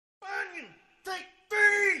Take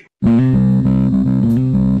three!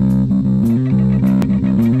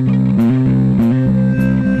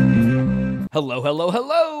 Hello, hello,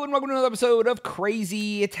 hello, and welcome to another episode of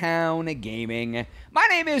Crazy Town Gaming. My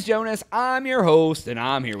name is Jonas, I'm your host, and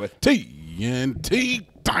I'm here with TNT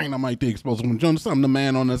Dinomight, the explosive one. Jonas, I'm the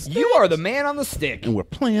man on the stick. You are the man on the stick. And we're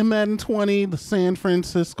playing Madden 20, the San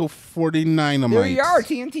Francisco 49ers. There you are,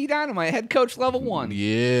 TNT Dinomight, head coach level 1.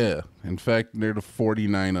 Yeah. In fact, they're the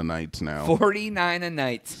 49ers now. 49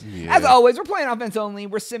 nights. Yeah. As always, we're playing offense only.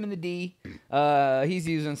 We're simming the D. He's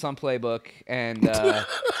using some playbook, and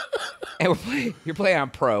you're playing on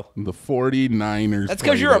pro. The 49ers. That's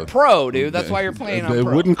because you're a pro, dude. That's why you're playing on pro. They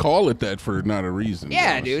wouldn't call it that for not a reason.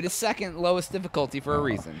 Yeah, Jonas. dude. It's second lowest difficulty for a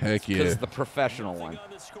reason. Heck yeah. Because it's the professional one.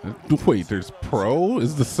 Wait, there's pro?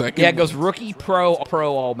 Is the second? Yeah, it goes rookie, pro,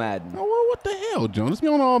 all Madden. Oh, well, what the hell, Jonas? We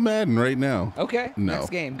on all Madden right now. Okay. No. Next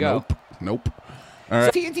game, go. Nope. All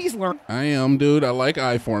right. So TNT's learn. I am, dude. I like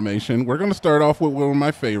I formation. We're going to start off with one of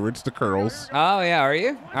my favorites, the curls. Oh, yeah, are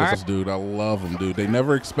you? All right. Dude, I love them, dude. They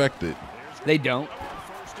never expect it. They don't.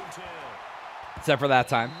 Except for that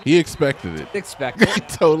time. He expected it. Expected. He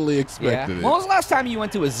totally Yeah. expected When it. was the last time you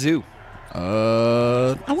went to a zoo?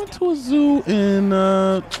 I went to a zoo in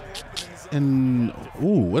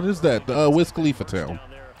what is that? Wiz Khalifa town.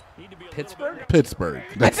 Pittsburgh? Pittsburgh.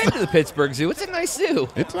 I've been to the Pittsburgh Zoo. It's a nice zoo.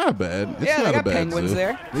 It's not bad. It's Yeah, not they a got bad penguins zoo.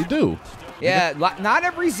 there. They do. Yeah, not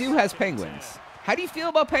every zoo has penguins. How do you feel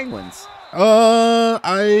about penguins?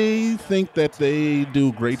 I think that they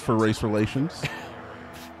do great for race relations.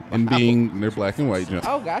 And they're black and white.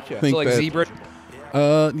 Oh, gotcha. Think So like that- zebra,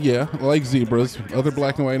 Yeah, I like zebras. Other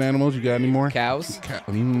black and white animals, you got any more? cows?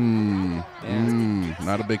 Not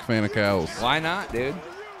a big fan of cows. Why not, dude?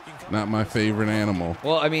 Not my favorite animal.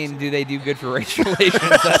 Well, I mean, do they do good for race relations?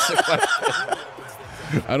 That's the question.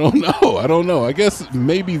 I don't know. I guess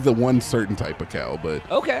maybe the one certain type of cow, but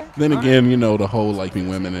Okay. then all again, you know, the whole liking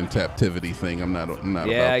women in captivity thing. I'm not right. about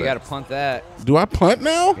Yeah, that. you got to punt that. Do I punt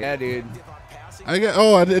now? Yeah, dude. I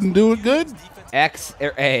didn't do it good. X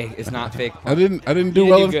or A is not fake. I didn't do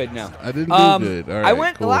You well. didn't do good, no. I didn't do good. All right, I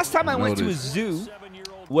went cool. the last time I went to a Noted. zoo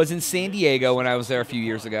was in San Diego when I was there a few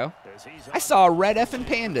years ago. I saw a red effing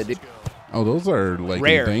panda, dude. Oh, those are like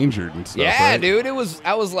Rare. endangered and stuff. Yeah, right? dude. I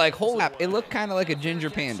was like, holy crap. It looked kind of like a ginger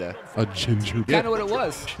panda. A ginger. Kind of what it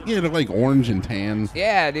was. Yeah, they're like orange and tan,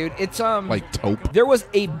 Yeah, dude. It's like taupe. There was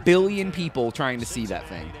 1 billion people trying to see that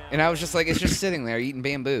thing, and I was just like, it's just sitting there eating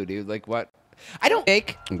bamboo, dude. Like what? I don't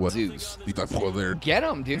make What? zoos. You thought, well, they're Get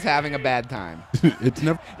them, dude. Having a bad time. it's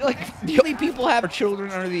never. Like the only people have are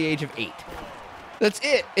children under the age of 8. That's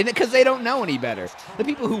it, and because they don't know any better. The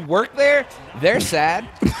people who work there, they're sad.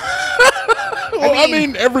 Well, I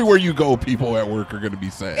mean, everywhere you go, people at work are going to be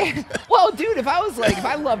sad. Well, dude, if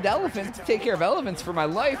I loved elephants, to take care of elephants for my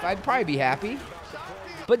life, I'd probably be happy.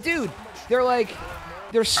 But dude,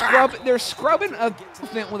 they're scrubbing a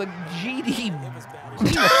elephant with a GD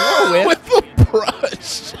clean the floor with. With the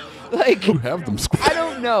brush. Like, You have them I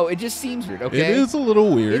don't know. It just seems weird. Okay, It is a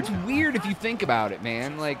little weird. It's weird if you think about it,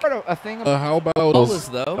 man. Like a thing. How about Koalas,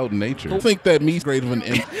 though? About nature? I think that me's great of an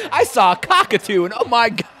imp I saw a cockatoo, and oh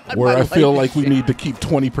my god, where my I feel life like we is need to keep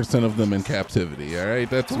 20% of them in captivity. All right,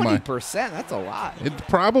 that's my. 20%. That's a lot. It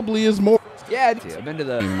probably is more Yeah, I've been to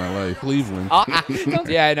the. in my life. Cleveland.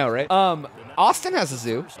 Yeah, I know, right? Austin has a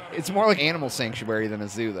zoo. It's more like animal sanctuary than a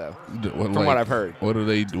zoo, though. From what I've heard. What are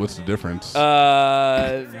they? What's the difference?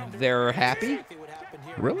 They're happy.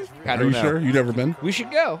 Really? I Are don't you know. sure? You never been? We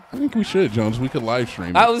should go. I think we should, Jones. We could live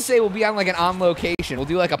stream. I would say we'll be on like an on location. We'll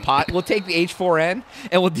do like a pot. We'll take the H4n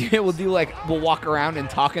and we'll walk around and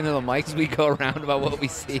talk into the mics as we go around about what we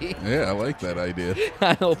see. Yeah, I like that idea.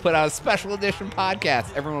 And we'll put out a special edition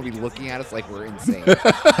podcast. Everyone will be looking at us like we're insane,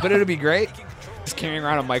 but it'll be great. Just carrying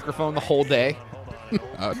around a microphone the whole day.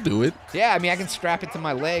 I'll do it. Yeah, I mean I can strap it to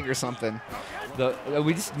my leg or something.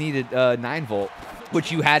 We just needed 9-volt. Which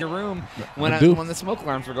you had in your room when the smoke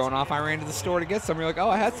alarms were going off. I ran to the store to get some. You're like, oh,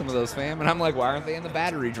 I had some of those, fam. And I'm like, why aren't they in the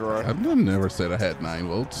battery drawer? I've never said I had 9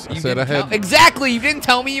 volts. I You said I didn't had. tell- Exactly. You didn't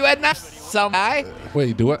tell me you had 9. Some guy.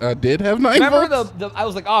 Wait, I did have 9 Remember volts? I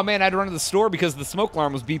was like, oh man, I had to run to the store because the smoke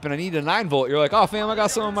alarm was beeping. I needed a 9-volt. You're like, oh fam, I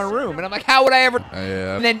got some in my room. And I'm like, how would I ever?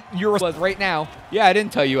 Yeah. And then your response was right now. Yeah, I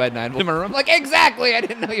didn't tell you I had 9 volts in my room. I'm like, exactly. I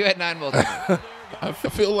didn't know you had 9 volts. I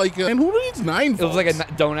feel like, and who needs 9 volts? It was like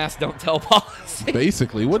a don't ask, don't tell policy.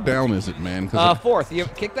 Basically, what down is it, man? 'Cause Fourth. You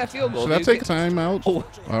kick that field goal. should I dude. take a timeout? Oh.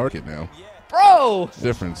 I like it now. Bro!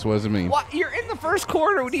 Difference. What does it mean? What? You're in the first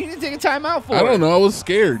quarter. What do you need to take a timeout for? I don't know. I was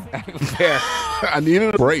scared. Fair. I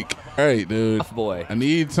needed a break. All right, dude. Tough boy. I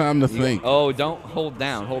need time to think. Oh, don't hold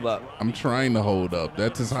down. Hold up. I'm trying to hold up.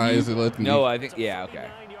 That's as high as it lets me. No, I think, yeah, okay.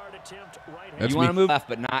 That's You want to me. move left,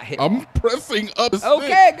 but not hit. I'm pressing up.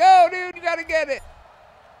 Okay, go, dude. You got to get it.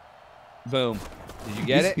 Boom. Did you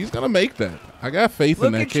get it? He's going to make that. I got faith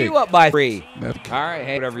in that Look kick. at you up by 3. That- All right,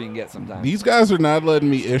 hey, whatever you can get sometimes. These guys are not letting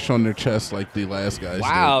me ish on their chest like the last guys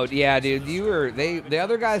Wow, did. yeah, dude. The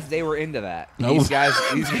other guys, they were into that. I These was-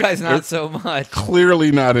 guys not so much.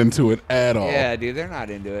 Clearly not into it at all. Yeah, dude, they're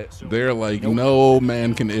not into it. They're like, no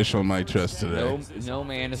man can ish on my chest today. No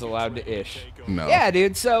man is allowed to ish. No. Yeah,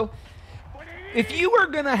 dude. So if you were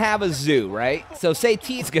gonna have a zoo, right? So say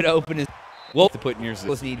T's gonna open his. Well, to put in your zoo.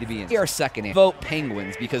 Those need to be in. Our second in. Vote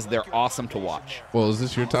penguins because they're awesome to watch. Well, is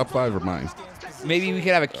this your top 5 or mine? Maybe we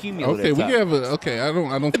could have a cumulative. Okay, we top. can have a. Okay, I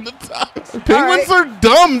don't. In the top. Penguins right. are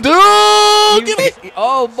dumb, dude.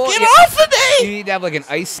 Oh boy! Get off of You me! need to have like an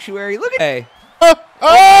ice sanctuary. Look at. Hey. Oh!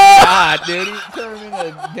 God, dude, he turned him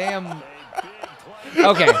into damn.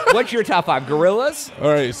 Okay, what's your top 5? Gorillas? All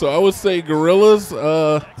right, so I would say gorillas,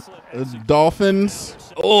 dolphins.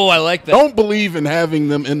 Oh, I like that. Don't believe in having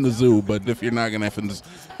them in the zoo, but if you're not gonna have them,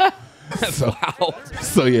 Wow.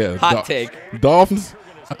 so yeah, Hot take. Dolphins,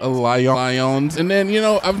 lions, and then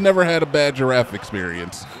I've never had a bad giraffe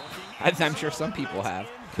experience. I'm sure some people have.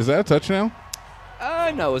 Is that a touchdown?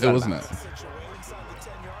 No, It was not.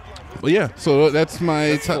 Well, yeah. So that's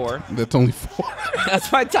my top. 4. That's only 4.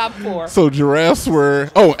 That's my top 4. So giraffes were.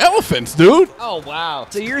 Oh, elephants, dude. Oh, wow.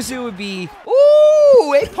 So your zoo would be,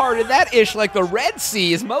 ooh, they parted that ish like the Red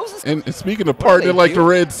Sea. Is Moses? And speaking of What are parting they like the doing?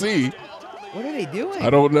 Red Sea, What are they doing? I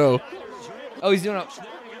don't know. Oh, he's doing a.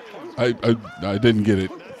 I didn't get it.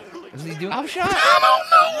 Is he doing a shot? I don't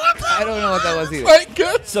know what that. I don't know what that was either. Like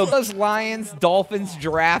good. So those lions, dolphins,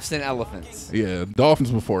 giraffes, and elephants. Yeah, dolphins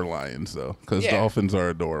before lions though, because Yeah. dolphins are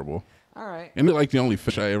adorable. All right. And they're like the only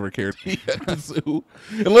fish I ever cared to eat at the zoo,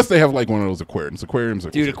 unless they have like one of those aquariums. Aquariums are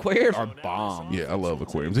Dude, aquariums are bomb. Yeah, I love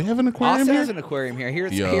aquariums. They have an aquarium Austin here? has an aquarium here. Here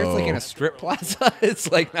it's Yo. like in a strip plaza. It's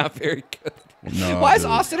like not very good. No, Why does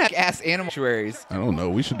dude. Austin have ass animal sanctuaries I don't know.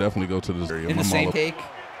 We should definitely go to this area. in My the same mama- take?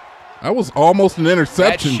 I was almost an That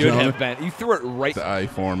interception, should Jonah. have been. You threw it right. The I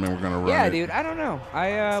form, and we're gonna run Yeah, it. dude. I don't know.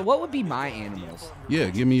 What would be my animals? Yeah,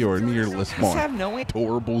 give me your list. I Come just have on. no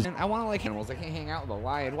Adorables, And I want to like animals. I can't hang out with a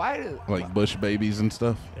lion. Why? like bush babies and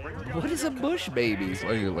stuff. What is a bush baby? It's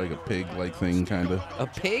like a pig like thing, kind of. A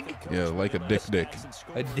pig? Yeah, like a dick.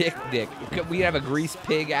 A dick. We have a grease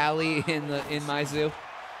pig alley in my zoo.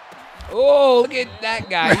 Oh, look at that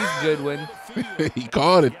guy. He's a good one. He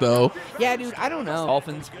caught it though. Yeah, dude. I don't know.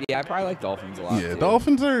 Dolphins. Yeah, I probably like dolphins a lot. Yeah, too.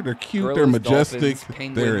 dolphins they're cute. Gorillas, They're majestic. dolphins,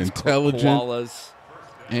 penguins, They're intelligent. Koalas.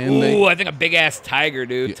 And Ooh, they. I think a big ass tiger,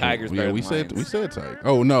 dude. Tiger's better we than said lions. tiger.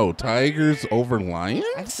 Oh no, tigers over lions.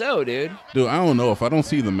 I think so, dude. Dude, I don't know. If I don't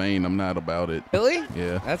see the mane, I'm not about it. Really?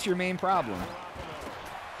 Yeah. That's your main problem.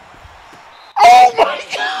 Oh my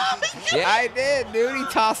god! Yeah, I did, dude. He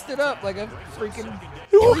tossed it up like a freaking.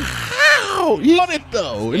 How? He got it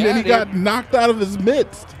though, and Yeah, then he dude. got knocked out of his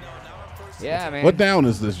midst. Yeah, man. What down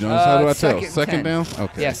is this, Jonas? How do I tell? second and Second 10. down?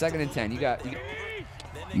 Okay. Yeah, 2nd and 10. You got.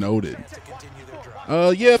 Noted.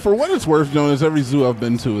 Yeah, for what it's worth, Jonas, every zoo I've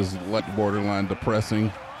been to is like borderline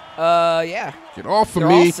depressing. Yeah. Get off of They're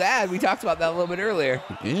me. all sad. We talked about that a little bit earlier.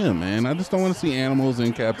 Yeah, man. I just don't want to see animals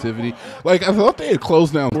in captivity. Like, I thought they had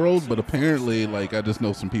closed down World, but apparently, like, I just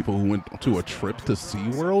know some people who went to a trip to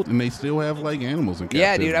SeaWorld, and they still have, like, animals in captivity.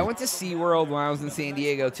 Yeah, dude. I went to SeaWorld when I was in San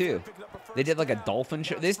Diego, too. They did, like, a dolphin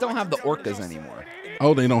show. They just don't have the orcas anymore.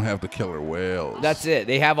 Oh, they don't have the killer whales. That's it.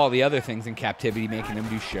 They have all the other things in captivity, making them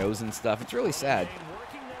do shows and stuff. It's really sad.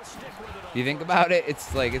 If you think about it, it's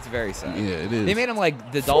very sad. Yeah, it is. They made them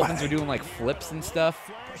like the dolphins are doing like flips and stuff.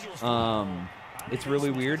 It's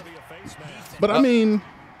really weird. But, I mean,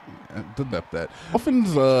 that.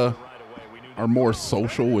 Dolphins are more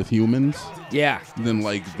social with humans Yeah. than,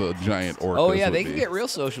 like, the giant orcas Oh yeah, would they be. can get real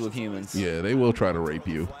social with humans. Yeah, they will try to rape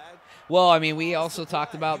you. Well, I mean, we also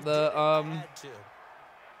talked about the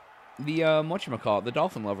whatchamacallit, the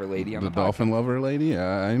dolphin lover lady on The the dolphin lover lady?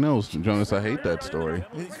 I know, Jonas. I hate that story.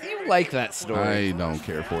 podcast. You like that story? I don't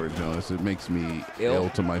care for it, Jonas. It makes me ill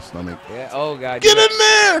to my stomach. Yeah. Oh god. Get in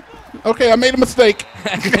there! Okay, I made a mistake.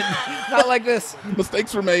 Not like this.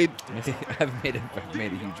 Mistakes were made. I've made a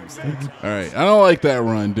huge mistake. All right, I don't like that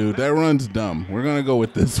run, dude. That run's dumb. We're gonna go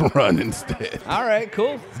with this run instead. All right,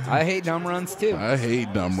 cool. I hate dumb runs too. I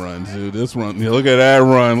hate dumb runs, dude. This run, yeah, look at that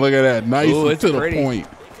run. Look at that, nice Ooh, and it's to pretty. the point.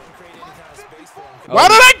 Oh, Why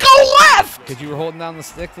did I go left? Because you were holding down the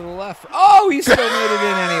stick to the left. Oh, you still made it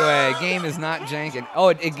in anyway. Game is not janking. Oh,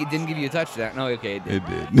 it didn't give you a touchdown. No, okay, it did. It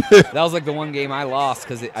did. That was like the one game I lost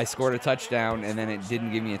because I scored a touchdown and then it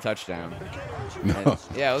didn't give me a touchdown. No,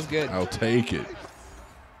 Yeah, it was good. I'll take it.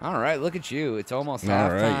 All right, look at you. It's almost All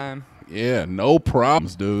right. halftime. Yeah, no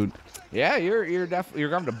problems, dude. Yeah, you're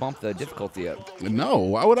going to bump the difficulty up. No,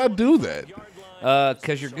 why would I do that?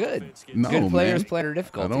 Because you're good. No, good players man. play harder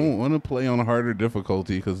difficulty. I don't want to play on a harder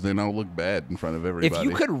difficulty because then I'll look bad in front of everybody. If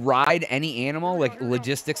you could ride any animal, like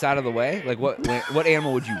logistics out of the way, like what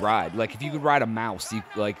animal would you ride? Like if you could ride a mouse, you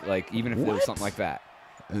like even if there was something like that.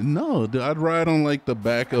 No, dude, I'd ride on like the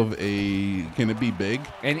back of a. Can it be big?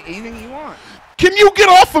 Anything you want. Can you get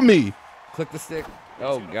off of me? Click the stick.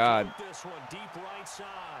 Oh God.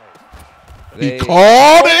 He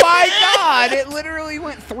caught it! Oh my God! It literally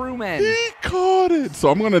went through men. He caught it. So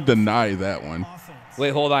I'm gonna deny that one. Wait,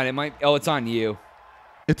 hold on. It might. Oh, it's on you.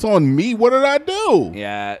 It's on me. What did I do?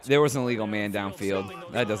 Yeah, there was an illegal man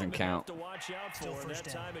downfield. That doesn't count.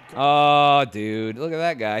 Oh, dude, look at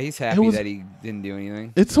that guy. He's happy that he didn't do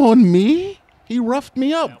anything. It's on me. He roughed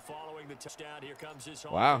me up.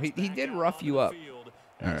 Wow, he did rough you up.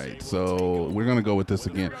 All right, so we're going to go with this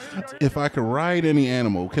again. If I could ride any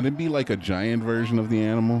animal, can it be like a giant version of the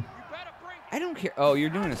animal? I don't care. Oh,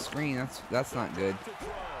 you're doing a screen. That's not good.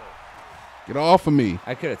 Get off of me.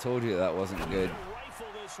 I could have told you that wasn't good.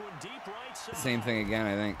 Same thing again,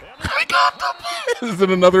 I think. I got the Is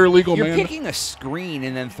it another illegal man? You're picking a screen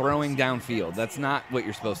and then throwing downfield. That's not what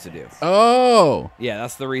you're supposed to do. Oh. Yeah,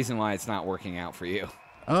 that's the reason why it's not working out for you.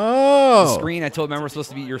 Oh. The screen I told remember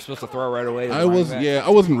you're supposed to throw right away. I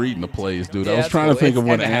wasn't reading the plays, dude. Yeah, I was trying to think of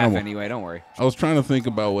what animal. Anyway, don't worry. I was trying to think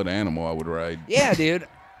about what animal I would ride. Yeah, dude.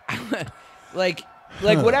 like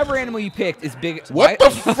whatever animal you picked is big. What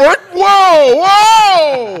the frick? Whoa!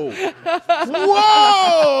 Whoa!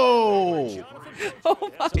 Whoa!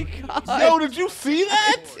 Oh my God! Yo, did you see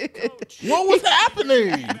that? What was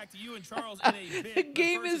happening? The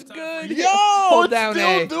game is good. Yo, hold it's down still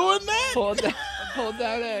A. doing that? Hold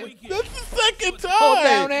down A. That's the second time. Hold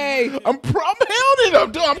down A. I'm held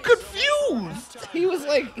it. I'm confused. He was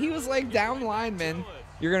like down lineman.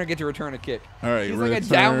 You're gonna get to return a kick. All right, he's like a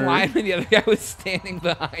down lineman. The other guy was standing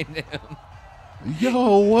behind him.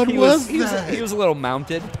 Yo, what was that? He was a little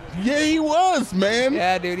mounted. Yeah, he was, man.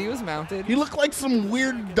 Yeah, dude, he was mounted. He looked like some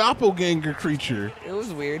weird doppelganger creature. It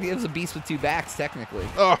was weird. He was a beast with two backs, technically.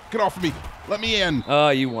 Oh, get off of me. Let me in. Oh,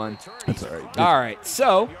 you won. That's all right. All right,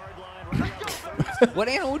 so what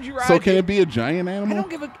animal would you ride? So can it be a giant animal? I don't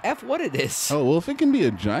give a F what it is. Oh, well, if it can be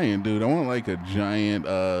a giant, dude, I want like a giant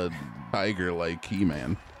tiger like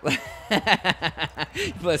He-Man. Put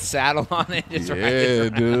a saddle on it. Just ride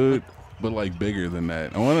it dude. But like bigger than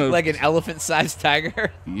that. I want to like an elephant-sized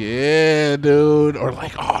tiger. Yeah, dude. Or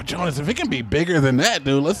like, oh, Jonas, if it can be bigger than that,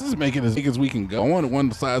 dude, let's just make it as big as we can go. I want one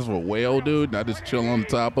the size of a whale, dude. Not just chill on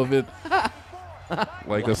top of it,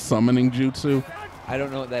 like a summoning jutsu. I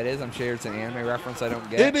don't know what that is. I'm sure it's an anime reference I don't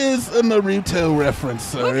get. It is a Naruto reference,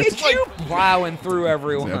 sir. Look it's at you plowing through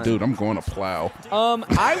everyone. Yeah, dude, I'm going to plow.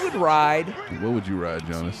 I would ride. What would you ride,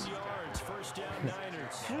 Jonas?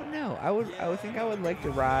 I don't know. I would think I would like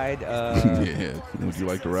to ride. Yeah. Would you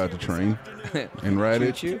like to ride the train and ride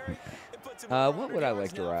it? What would I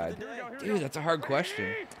like to ride? Dude, that's a hard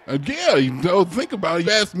question. Yeah, you know, think about it.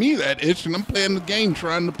 You asked me that, Ish, and I'm playing the game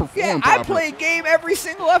trying to perform properly. I play a game every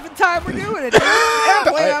single effing time we're doing it, dude. And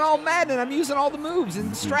I'm playing on all Madden, and I'm using all the moves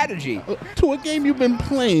and strategy. To a game you've been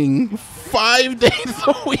playing 5 days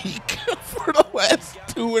a week for the last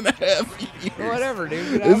 2.5 years. Whatever,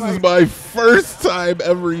 dude. This is my first time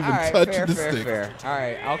ever even touching the stick. Fair. All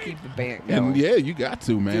right, I'll keep the bant going. And yeah, you got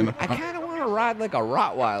to, man. Dude, I kind of want to ride like a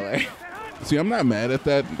Rottweiler. See, I'm not mad at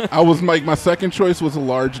that. I was like, my second choice was a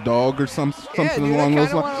large dog or something along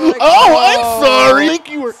those lines. Like, I'm sorry. I think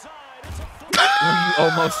you were. You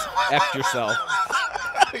almost effed yourself.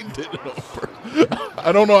 I did it over.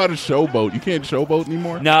 I don't know how to showboat. You can't showboat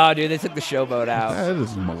anymore? No, dude, they took the showboat out. That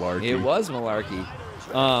is malarkey. It was malarkey.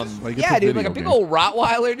 Yeah, dude, like a big old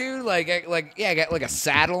Rottweiler, dude. I got like a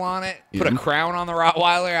saddle on it. Put a crown on the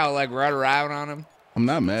Rottweiler. I'll like ride around on him. I'm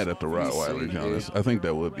not mad at the Rottweiler, Jonas. I think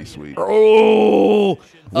that would be sweet. Oh,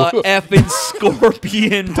 effing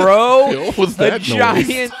scorpion, bro. What was that noise?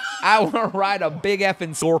 Giant. I want to ride a big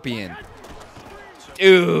effing scorpion.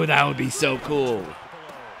 Dude, that would be so cool.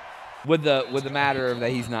 With the matter of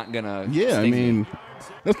that he's not gonna. Yeah, I mean,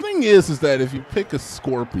 the thing is that if you pick a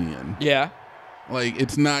scorpion, yeah, like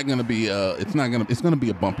it's gonna be a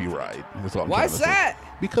bumpy ride. That's all. Why's that?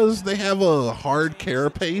 Because they have a hard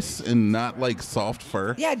carapace and not like soft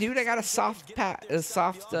fur. Yeah, dude, I got a soft What?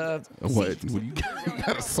 You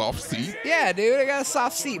got a soft seat? Yeah, dude, I got a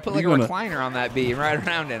soft seat. Put like a recliner on that bee and ride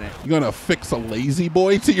around in it. You gonna fix a lazy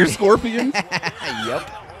boy to your scorpion? Yep.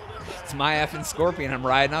 It's my effing scorpion. I'm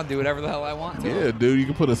riding. I'll do whatever the hell I want to. Yeah, dude, you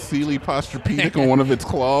can put a Sealy Posturepedic on one of its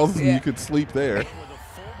claws and you could sleep there.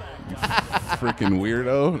 freaking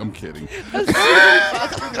weirdo. I'm kidding.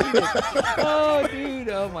 Oh, dude.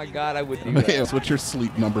 Oh, my God. I would do that. Yes, what's your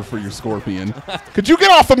sleep number for your scorpion? Could you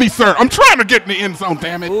get off of me, sir? I'm trying to get in the end zone,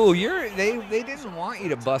 damn it. Ooh, they didn't want you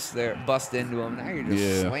to bust into them. Now you're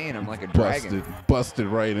just slaying them like a dragon. Busted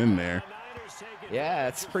right in there. Yeah,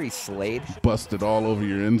 it's pretty slayed. Busted all over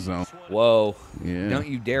your end zone. Whoa. Yeah. Don't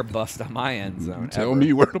you dare bust on my end zone. Tell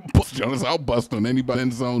me where to bust, Jonas. I'll bust on anybody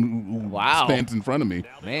end zone who stands in front of me.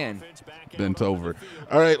 Man. Bent over.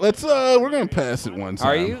 All right, we're going to pass it one time.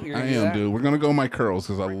 Are you? I am, dude. We're going to go my curls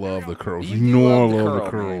because I love the curls. You know I love curl,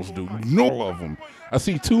 the curls, man. dude. You know I love them. I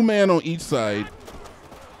see 2 men on each side.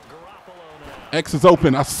 X is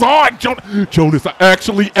open. I saw it, Jonas. I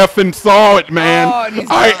actually effing saw it, man. Oh,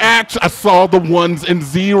 I saw the 1s and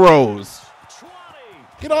 0s.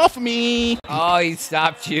 Get off of me. Oh, he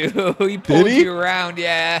stopped you. He pulled you around,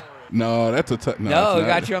 yeah. No, that's a no, he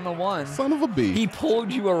got you on the 1. Son of a b. He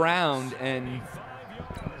pulled you around and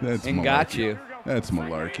got you. That's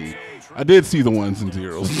malarkey. I did see the 1s and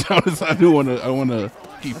 0s, Jonas. I want to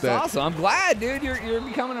keep that. Awesome. I'm glad, dude. You're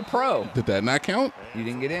becoming a pro. Did that not count? You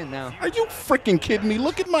didn't get in now. Are you freaking kidding me?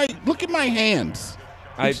 Look at my hands.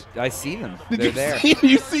 I see them. Did They're you there.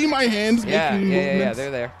 You see my hands making movements? Yeah,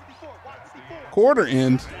 they're there. Quarter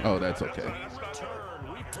end. Oh, that's okay.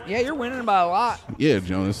 Yeah, you're winning by a lot. Yeah,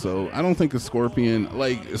 Jonas. So I don't think a scorpion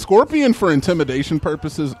for intimidation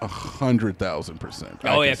purposes, 100,000%.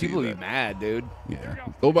 Oh yeah, people would be mad, dude. Yeah.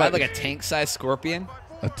 Go by like a tank-sized scorpion.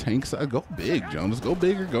 A tank size? Go big, Jonas. Go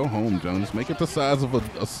big or go home, Jonas. Make it the size of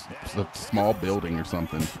a small building or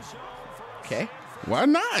something. Okay. Why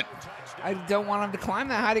not? I don't want him to climb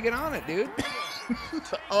that high to get on it, dude.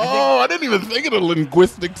 I didn't even think of the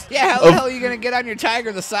linguistics. Yeah, how the hell are you going to get on your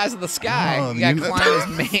tiger the size of the sky? You got to climb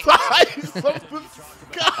his mane. Size of the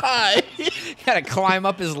sky. You got to climb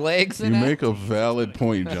up his legs. You make a valid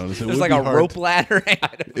point, Jonas. There's like a rope ladder.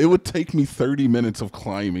 It would take me 30 minutes of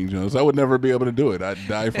climbing, Jonas. I would never be able to do it. I'd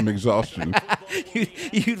die from exhaustion.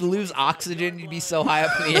 You'd lose oxygen. You'd be so high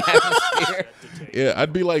up in the atmosphere. Yeah,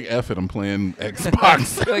 I'd be like, F it, I'm playing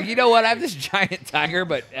Xbox. Like, you know what? I have this giant tiger,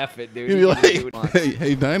 but F it, dude. You'd be like,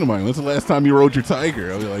 hey, Dinomight, when's the last time you rode your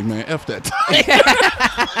tiger? I'll be like, man, F that tiger.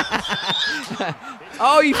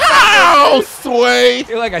 Oh, you sway.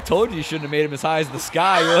 You're like, I told you shouldn't have made him as high as the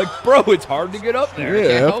sky. You're like, bro, it's hard to get up there.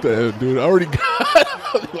 Yeah, F that, dude. I already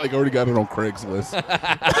got it on Craigslist.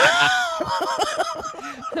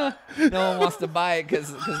 No one wants to buy it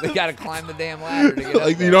because they got to climb the damn ladder to get up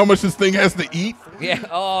there. You know how much this thing has to eat? Yeah.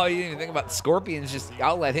 Oh, you didn't even think about scorpions.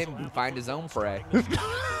 I'll let him find his own prey.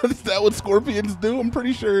 Is that what scorpions do? I'm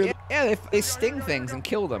pretty sure. Yeah, they sting things and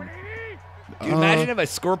kill them. Dude, imagine if a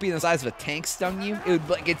scorpion the size of a tank stung you. It would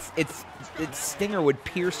like its stinger would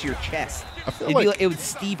pierce your chest. It would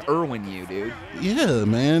Steve Irwin you, dude. Yeah,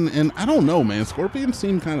 man. And I don't know, man. Scorpions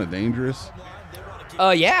seem kind of dangerous.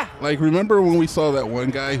 Yeah. Like, remember when we saw that one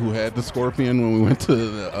guy who had the scorpion when we went to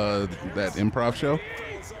that improv show?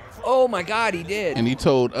 Oh my God, he did. And he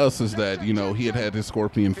told us that he had this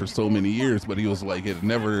scorpion for so many years, but he was like, it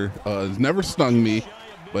never stung me.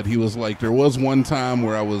 But he was like, there was one time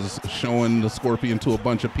where I was showing the scorpion to a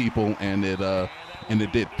bunch of people, and it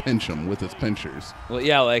did pinch him with its pinchers. Well,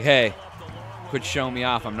 yeah, like, hey, quit showing me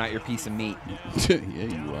off. I'm not your piece of meat. Yeah,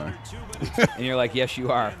 you are. And you're like, yes, you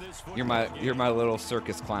are. You're my little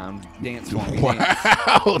circus clown. Dance for me.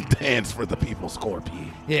 Wow, dance for the people,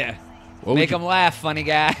 scorpion. Yeah. Make them laugh, funny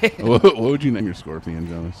guy. What would you name your scorpion,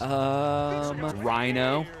 Jonas?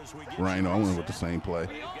 Rhino. Rhino. I went with the same play.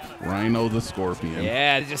 Rhino the scorpion.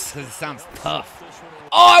 Yeah, it sounds tough.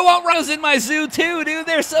 Oh, I want rhinos in my zoo too, dude.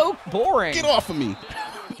 They're so boring. Get off of me.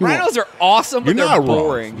 Rhinos are awesome, but they're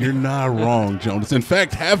boring. You're not wrong, Jonas. In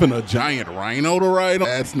fact, having a giant rhino to ride on,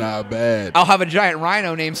 that's not bad. I'll have a giant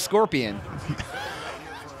rhino named Scorpion.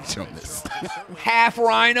 Jonas. Half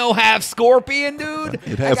rhino, half scorpion, dude.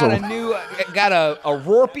 I got a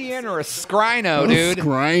rorpion or a scrino, dude.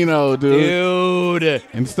 Scrino, dude. Dude.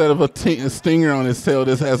 Instead of a stinger on his tail,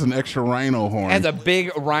 this has an extra rhino horn. It has a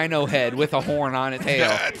big rhino head with a horn on its tail.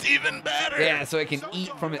 That's even better. Yeah, so it can eat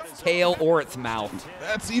from its tail or its mouth.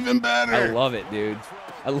 That's even better. I love it, dude.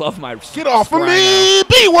 I love my Get off of me,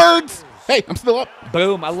 B-words. Hey, I'm still up.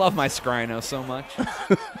 Boom. I love my scrino so much.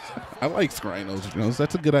 I like scrinos, Jonas.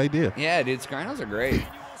 That's a good idea. Yeah, dude, scrinos are great.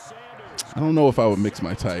 I don't know if I would mix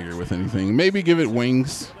my tiger with anything. Maybe give it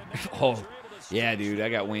wings. Oh, yeah, dude. I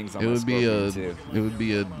got wings on my scorpion, too. It would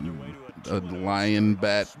be a lion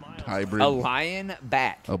bat hybrid. A lion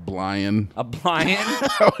bat. A blion. A blion?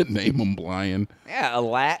 I would name him blion. Yeah, a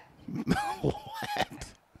lat.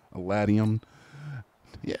 A latium.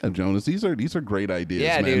 Yeah, Jonas, these are great ideas,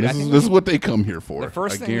 Yeah, man. dude, This is what they come here for. The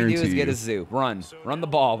first thing we do is get a zoo. Run the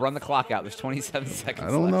ball, run the clock out. There's 27 seconds.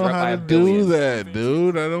 I don't left. know how to do that,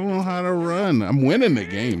 dude. I don't know how to run. I'm winning the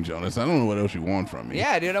game, Jonas. I don't know what else you want from me.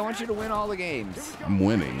 Yeah, dude, I want you to win all the games. I'm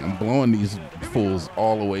winning. I'm blowing these fools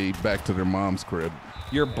all the way back to their mom's crib.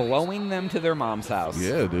 You're blowing them to their mom's house.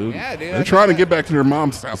 Yeah, dude. Yeah, dude. They're trying to get back to their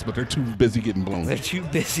mom's house, but they're too busy getting blown. They're too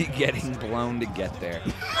busy getting blown to get there.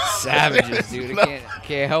 Savages, dude. I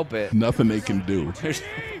can't help it. Nothing they can do.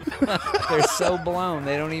 They're so blown.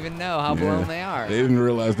 They don't even know how blown they are. They didn't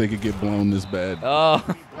realize they could get blown this bad. Oh,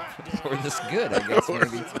 or this good, I guess,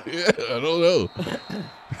 maybe. Yeah, I don't know.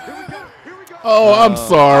 Oh, I'm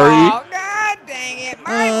sorry. Oh, God dang it.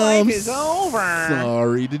 My life is over.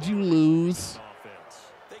 Sorry. Did you lose?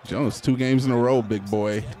 Jonas, 2 games in a row, big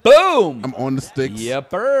boy. Boom! I'm on the sticks.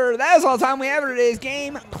 Yepper. That is all the time we have for today's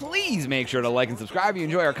game. Please make sure to like and subscribe if you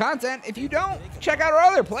enjoy our content. If you don't, check out our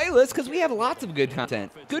other playlists because we have lots of good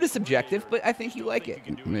content. Good is subjective, but I think you like it.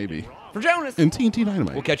 Maybe. For Jonas. And TNT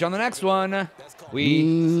Dinomight. We'll catch you on the next one.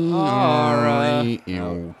 We are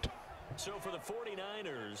out.